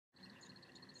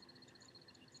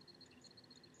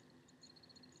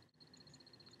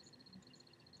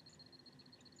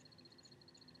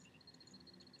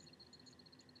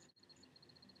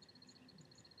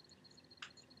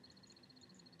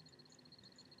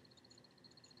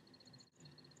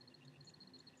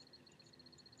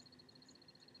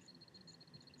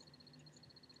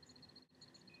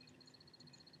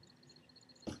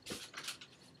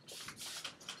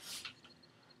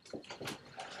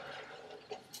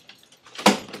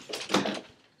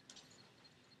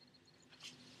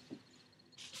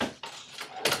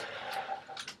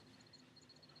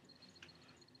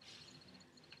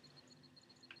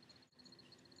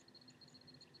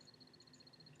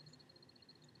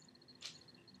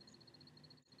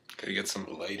Gotta get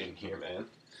some light in here, man.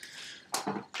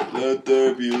 Let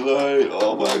there be light.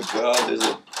 Oh my god, there's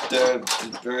a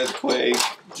earthquake.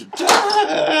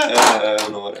 I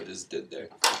don't know what I just did there.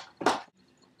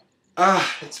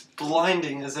 It's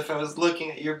blinding, as if I was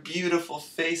looking at your beautiful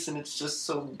face and it's just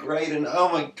so bright and oh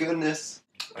my goodness.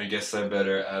 I guess I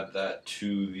better add that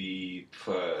to the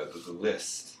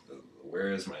list.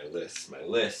 Where is my list? My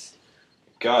list.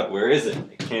 God, where is it?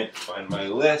 I can't find my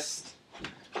list.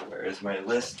 Where is my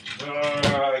list?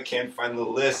 I can't find the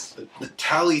list. The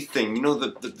tally thing, you know,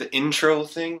 the intro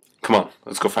thing? Come on,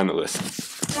 let's go find the list.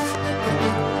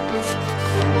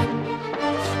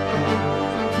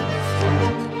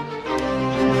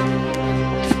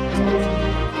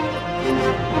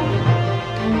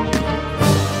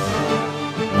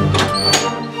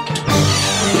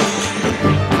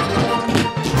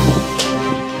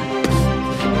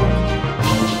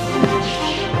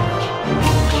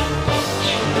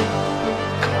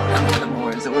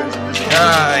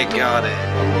 I got it.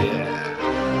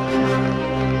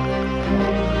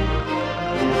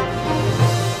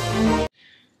 Yeah.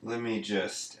 Let me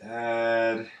just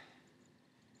add.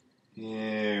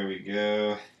 There we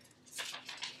go.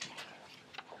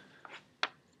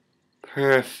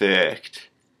 Perfect.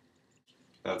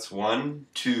 That's 1,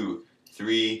 2,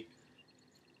 3,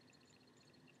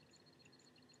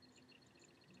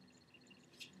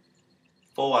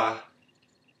 4.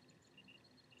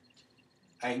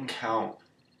 I can count.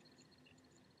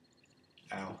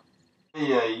 Ow. I'm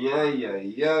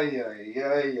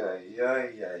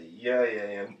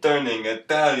turning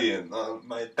Italian. Oh,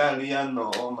 my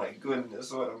Italiano. Oh my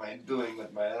goodness, what am I doing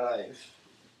with my life?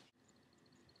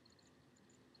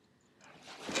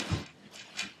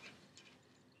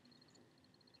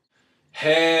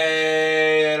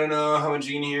 Hey, I don't know how much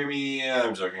you can hear me.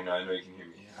 I'm joking, I know you can hear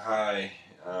me. Hi,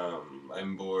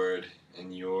 I'm bored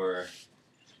and you're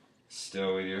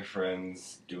still with your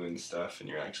friends doing stuff and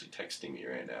you're actually texting me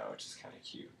right now, which is kind of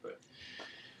cute, but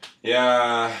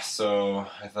yeah, so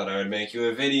I thought I would make you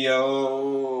a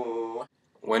video.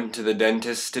 Went to the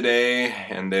dentist today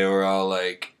and they were all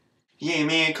like, yeah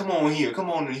man, come on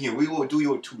in here, we will do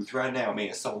your tooth right now man,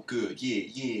 it's all good,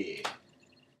 yeah.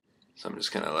 So I'm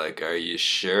just kind of like, are you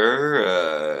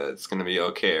sure? It's gonna be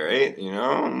okay, right? You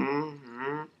know?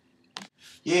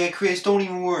 Yeah, Chris, don't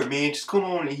even worry, man. Just come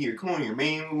on in here,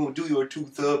 man. We're gonna do your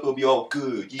tooth up. It'll be all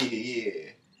good.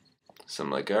 Yeah. So I'm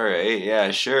like, all right,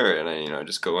 yeah, sure. And I,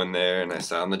 just go in there and I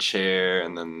sat on the chair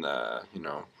and then,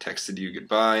 texted you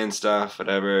goodbye and stuff,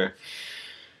 whatever.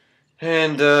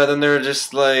 And then they were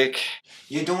just like,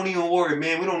 yeah, don't even worry,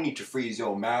 man. We don't need to freeze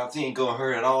your mouth. It ain't gonna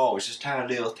hurt at all. It's just tiny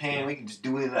little tan. We can just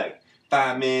do it in like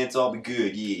 5 minutes. I'll be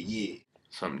good. Yeah.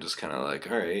 So I'm just kind of like,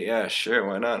 all right, yeah, sure,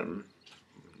 why not?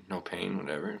 No pain,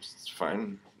 whatever, it's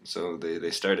fine. So they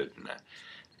started and I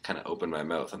kind of opened my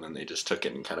mouth and then they just took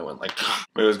it and kind of went like,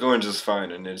 but it was going just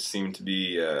fine and it seemed to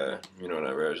be,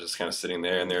 whatever. I was just kind of sitting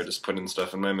there and they were just putting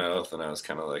stuff in my mouth and I was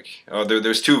kind of like, oh,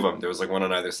 there's 2 of them. There was like one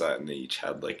on either side and they each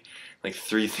had like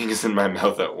 3 things in my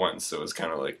mouth at once. So it was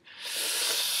kind of like,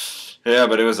 yeah,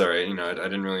 but it was alright, I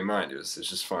didn't really mind. It's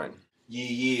just fine.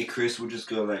 Yeah, Chris, we're just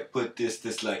gonna like put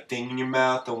this like thing in your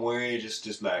mouth. Don't worry,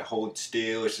 just like hold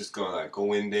still. It's just gonna like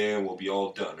go in there and we'll be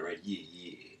all done, right?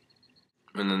 Yeah.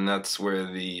 And then that's where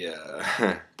the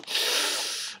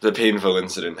the painful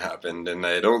incident happened, and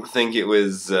I don't think it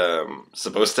was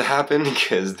supposed to happen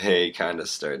because they kind of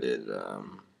started.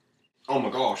 Oh my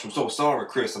gosh, I'm so sorry,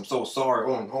 Chris. I'm so sorry.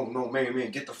 Oh no,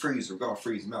 man, get the freezer. God,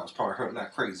 freeze him out. It's probably hurting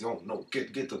like crazy. Oh no,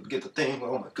 get the thing.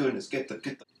 Oh my goodness, get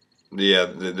the. Yeah,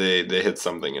 they hit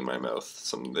something in my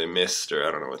mouth. They missed, or I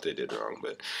don't know what they did wrong,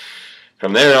 but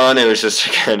from there on, it was just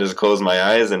I kind of just closed my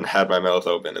eyes and had my mouth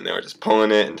open, and they were just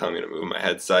pulling it and telling me to move my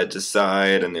head side to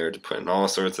side, and they were putting all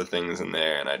sorts of things in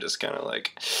there, and I just kind of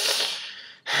like,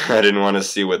 I didn't want to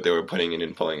see what they were putting in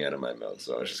and pulling out of my mouth,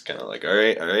 so I was just kind of like, all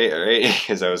right,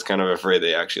 because I was kind of afraid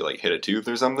they actually like hit a tooth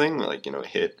or something, like,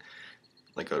 hit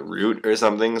like a root or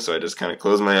something, so I just kind of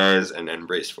closed my eyes and then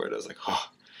braced for it. I was like, oh.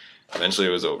 Eventually it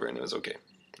was over and it was okay.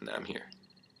 Now I'm here.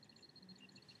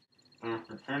 I'm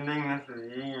pretending this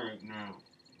is you right now.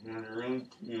 It's really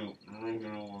cute. I'm not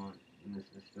gonna want this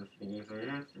is just because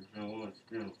I have to feel it's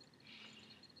cute.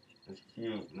 It's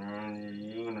cute. Now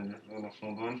you and I just wanna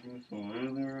hold on to you so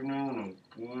early right now and I'm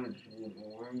good.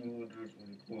 Where you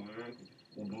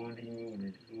hold on to you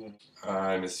and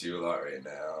I miss you a lot right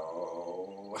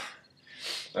now.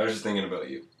 I was just thinking about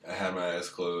you. I had my eyes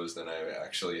closed and I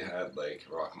actually had like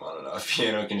Rachmaninoff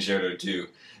Piano Concerto 2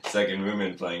 second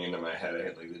movement playing into my head. I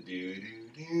had like the do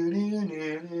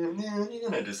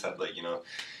and I just had like,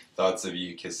 thoughts of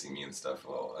you kissing me and stuff.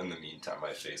 Well, in the meantime,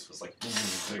 my face was like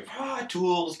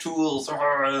tools, tools.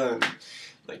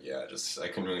 Like, yeah, I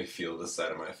couldn't really feel this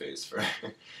side of my face for a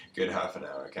good half an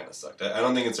hour. It kind of sucked. I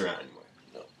don't think it's around anymore.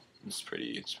 No, it's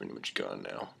pretty much gone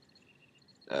now.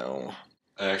 Ow.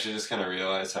 I actually just kind of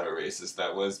realized how racist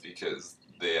that was because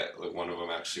one of them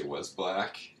actually was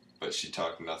black, but she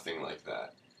talked nothing like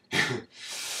that.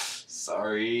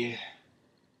 Sorry.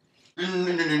 Oh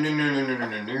my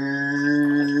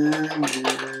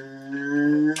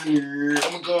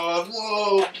god,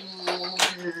 whoa!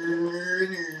 Leave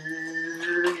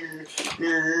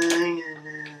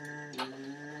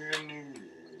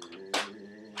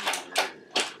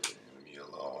me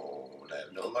alone, I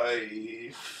have no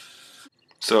life.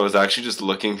 So I was actually just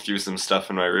looking through some stuff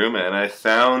in my room and I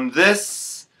found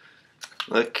this!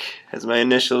 Look, has my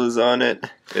initials on it.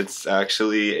 It's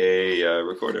actually a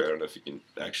recorder. I don't know if you can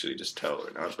actually just tell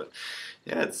or not, but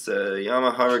yeah, it's a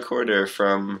Yamaha recorder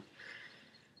from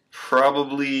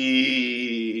probably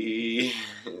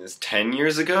 10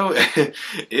 years ago.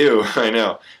 Ew, I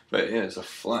know. But yeah, it's a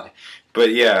fly. But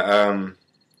yeah,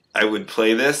 I would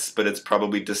play this, but it's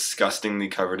probably disgustingly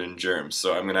covered in germs.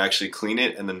 So I'm going to actually clean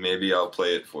it, and then maybe I'll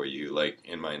play it for you, like,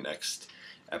 in my next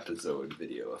episode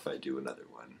video if I do another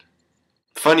one.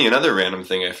 Funny, another random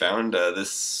thing I found,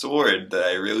 this sword that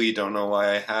I really don't know why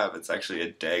I have. It's actually a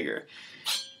dagger.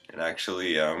 It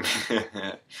actually, yeah,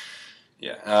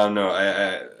 no,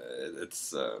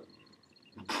 it's, I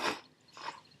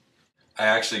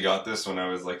actually got this when I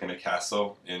was, like, in a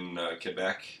castle in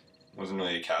Quebec. It wasn't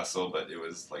really a castle, but it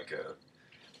was, like,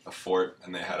 a fort,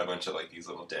 and they had a bunch of, like, these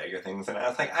little dagger things, and I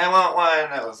was like, I want one!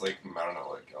 I was, like, I don't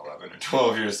know, like, 11 or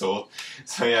 12 years old.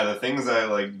 So, yeah, the things I,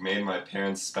 like, made my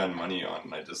parents spend money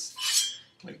on, I just,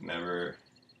 like, never,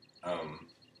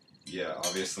 yeah,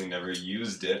 obviously never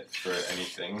used it for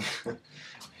anything.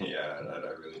 Yeah, I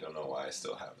really don't know why I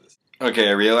still have this. Okay,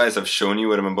 I realize I've shown you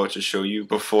what I'm about to show you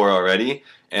before already,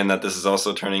 and that this is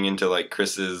also turning into, like,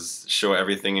 Chris's show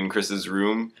everything in Chris's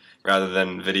room, rather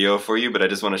than video for you, but I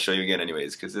just want to show you again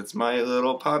anyways, because it's my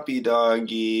little puppy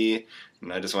doggy,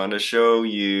 and I just wanted to show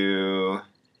you.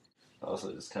 I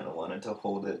also just kind of wanted to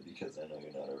hold it because I know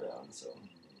you're not around, so.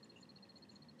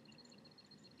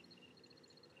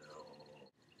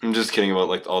 I'm just kidding about,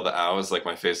 like, all the ows. Like,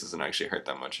 my face doesn't actually hurt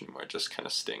that much anymore. It just kind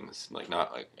of stings. Like,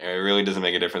 not, like, it really doesn't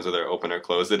make a difference whether I open or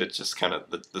close it. It's just kind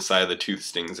of, the side of the tooth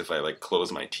stings if I, like,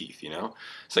 close my teeth, you know?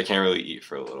 So I can't really eat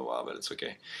for a little while, but it's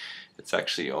okay. It's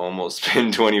actually almost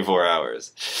been 24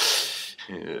 hours. It's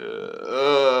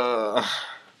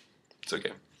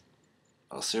okay.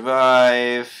 I'll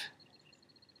survive.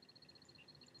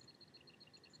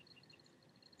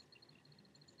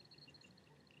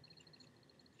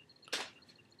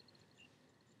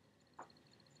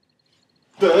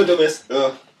 Don't miss.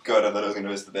 Oh, God, I thought I was going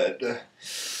to miss the bed.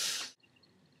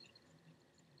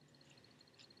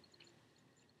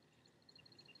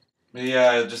 But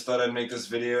yeah, I just thought I'd make this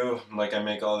video like I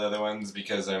make all the other ones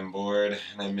because I'm bored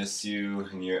and I miss you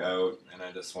and you're out and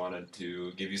I just wanted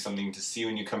to give you something to see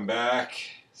when you come back.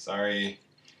 Sorry, you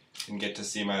didn't get to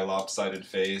see my lopsided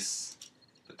face,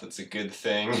 but that's a good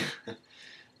thing.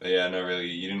 But yeah, no, really,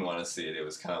 you didn't want to see it. It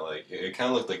was kind of like, it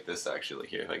kind of looked like this actually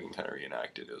here, if I can kind of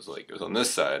reenact it. It was like, it was on this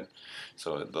side,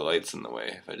 so the light's in the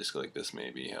way. If I just go like this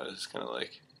maybe, I was just kind of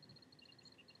like,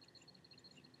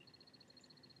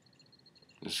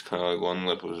 just kind of like one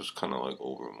lip was just kind of like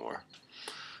over more.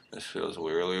 This feels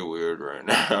really weird right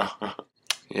now.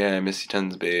 Yeah, I miss you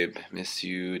tons, babe. Miss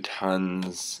you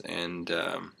tons, and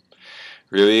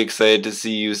really excited to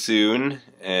see you soon,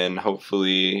 and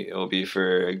hopefully it'll be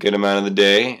for a good amount of the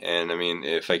day. And I mean,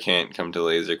 if I can't come to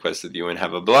Laser Quest with you and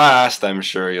have a blast, I'm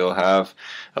sure you'll have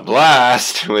a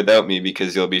blast without me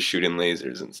because you'll be shooting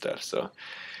lasers and stuff. So,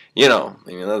 you know,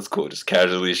 I mean, that's cool. Just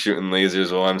casually shooting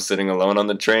lasers while I'm sitting alone on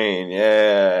the train.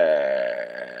 Yeah.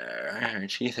 Her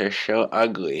teeth are so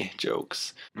ugly.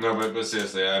 Jokes. No, but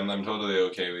seriously, I'm totally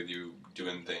okay with you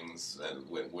doing things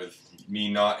with me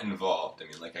not involved. I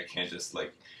mean, like, I can't just,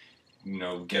 like, you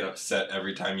know, get upset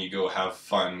every time you go have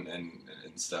fun and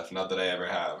stuff. Not that I ever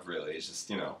have, really. It's just,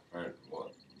 you know, or,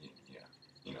 well, yeah,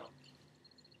 you know.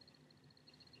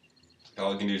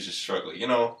 All I can do is just struggle. You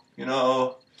know,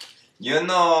 hehe,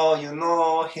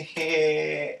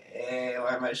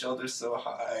 why are my shoulders so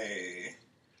high?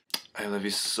 I love you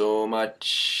so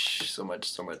much, so much,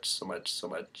 so much, so much, so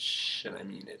much, and I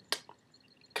mean it.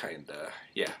 Kinda,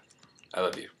 yeah, I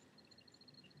love you.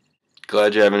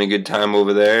 Glad you're having a good time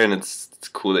over there, and it's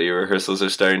cool that your rehearsals are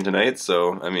starting tonight,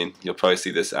 so, I mean, you'll probably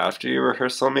see this after your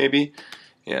rehearsal, maybe?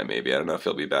 Yeah, maybe, I don't know if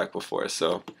you'll be back before,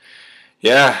 so,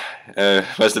 yeah,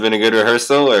 must have been a good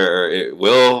rehearsal, or it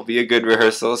will be a good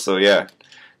rehearsal. So yeah,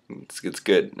 it's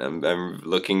good. I'm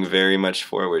looking very much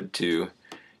forward to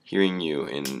hearing you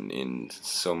in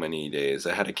so many days.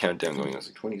 I had a countdown going. I was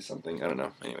like 20 something. I don't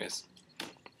know. Anyways,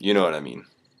 you know what I mean.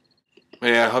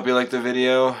 But yeah, I hope you liked the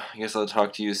video. I guess I'll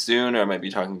talk to you soon, or I might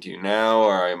be talking to you now,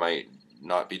 or I might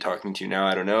not be talking to you now.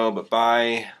 I don't know. But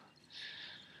bye.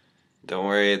 Don't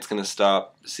worry, it's gonna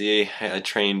stop. See, I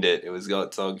trained it.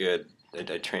 It's all good.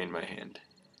 I trained my hand.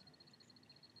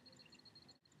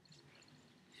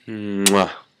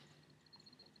 Mwah.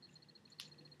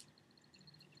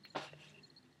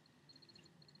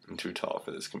 I'm too tall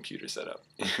for this computer setup.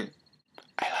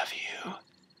 I love you.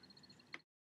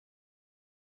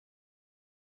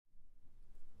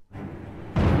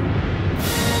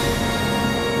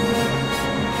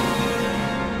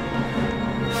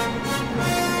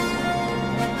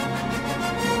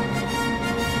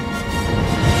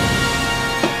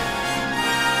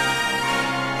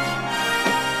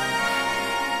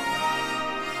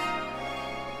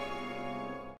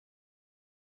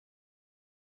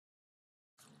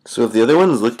 So if the other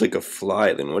ones looked like a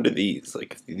fly, then what are these?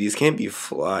 Like these can't be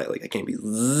fly. Like I can't be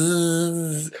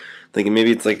zzz. Like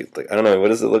maybe it's like I don't know. What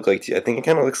does it look like to you? I think it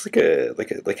kind of looks like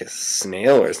a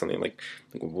snail or something. Like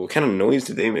what kind of noise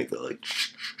do they make? They're like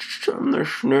I'm the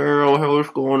snail. What's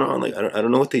going on? Like I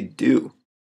don't know what they do.